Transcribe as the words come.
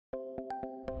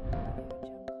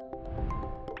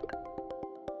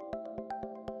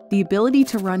The ability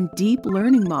to run deep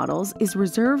learning models is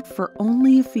reserved for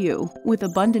only a few with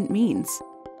abundant means.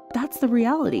 That's the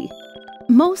reality.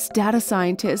 Most data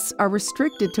scientists are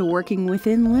restricted to working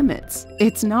within limits.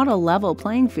 It's not a level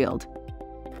playing field.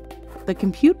 The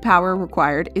compute power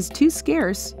required is too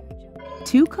scarce,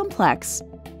 too complex,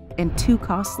 and too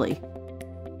costly.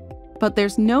 But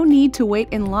there's no need to wait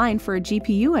in line for a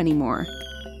GPU anymore.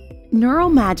 Neural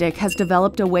Magic has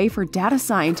developed a way for data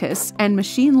scientists and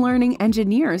machine learning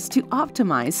engineers to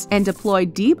optimize and deploy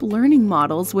deep learning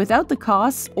models without the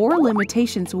costs or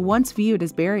limitations once viewed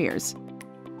as barriers.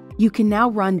 You can now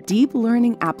run deep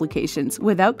learning applications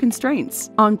without constraints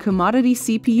on commodity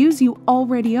CPUs you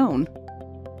already own.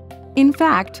 In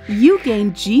fact, you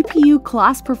gain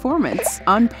GPU-class performance,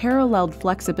 unparalleled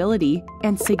flexibility,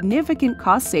 and significant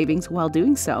cost savings while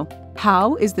doing so.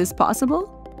 How is this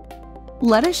possible?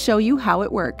 Let us show you how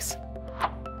it works.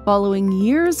 Following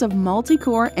years of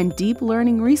multi-core and deep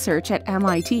learning research at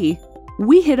MIT,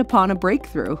 we hit upon a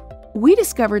breakthrough. We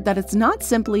discovered that it's not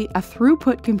simply a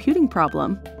throughput computing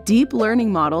problem. Deep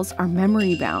learning models are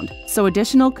memory-bound, so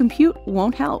additional compute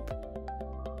won't help.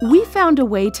 We found a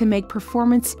way to make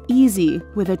performance easy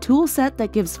with a toolset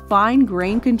that gives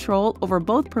fine-grained control over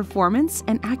both performance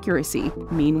and accuracy.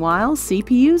 Meanwhile,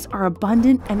 CPUs are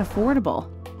abundant and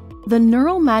affordable. The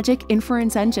Neural Magic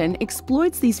inference engine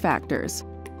exploits these factors.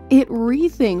 It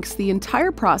rethinks the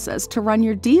entire process to run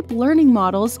your deep learning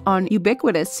models on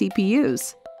ubiquitous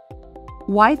CPUs.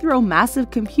 Why throw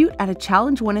massive compute at a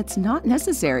challenge when it's not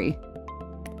necessary?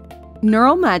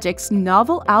 Neural Magic's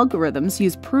novel algorithms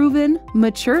use proven,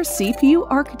 mature CPU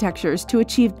architectures to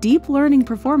achieve deep learning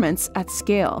performance at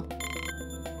scale.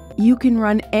 You can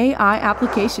run AI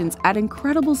applications at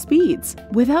incredible speeds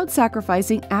without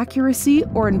sacrificing accuracy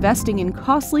or investing in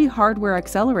costly hardware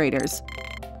accelerators.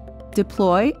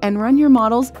 Deploy and run your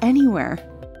models anywhere,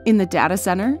 in the data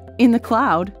center, in the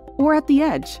cloud, or at the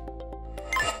edge.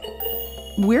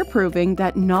 We're proving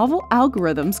that novel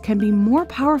algorithms can be more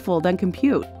powerful than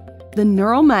compute. The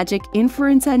Neural Magic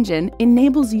inference engine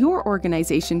enables your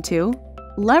organization to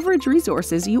leverage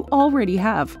resources you already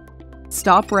have,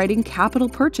 stop writing capital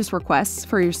purchase requests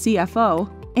for your CFO,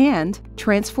 and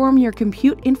transform your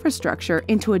compute infrastructure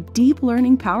into a deep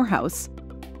learning powerhouse.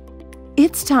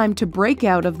 It's time to break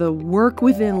out of the work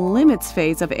within limits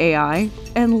phase of AI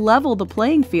and level the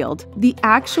playing field. The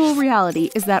actual reality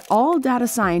is that all data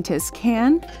scientists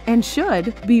can and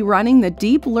should be running the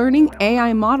deep learning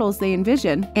AI models they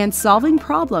envision and solving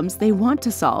problems they want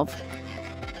to solve.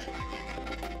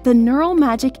 The Neural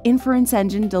Magic inference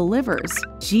engine delivers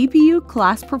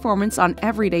GPU-class performance on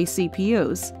everyday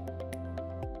CPUs,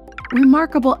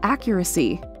 remarkable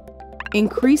accuracy,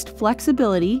 increased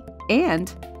flexibility,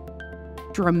 and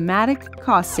dramatic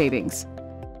cost savings.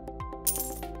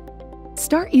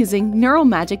 Start using Neural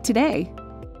Magic today.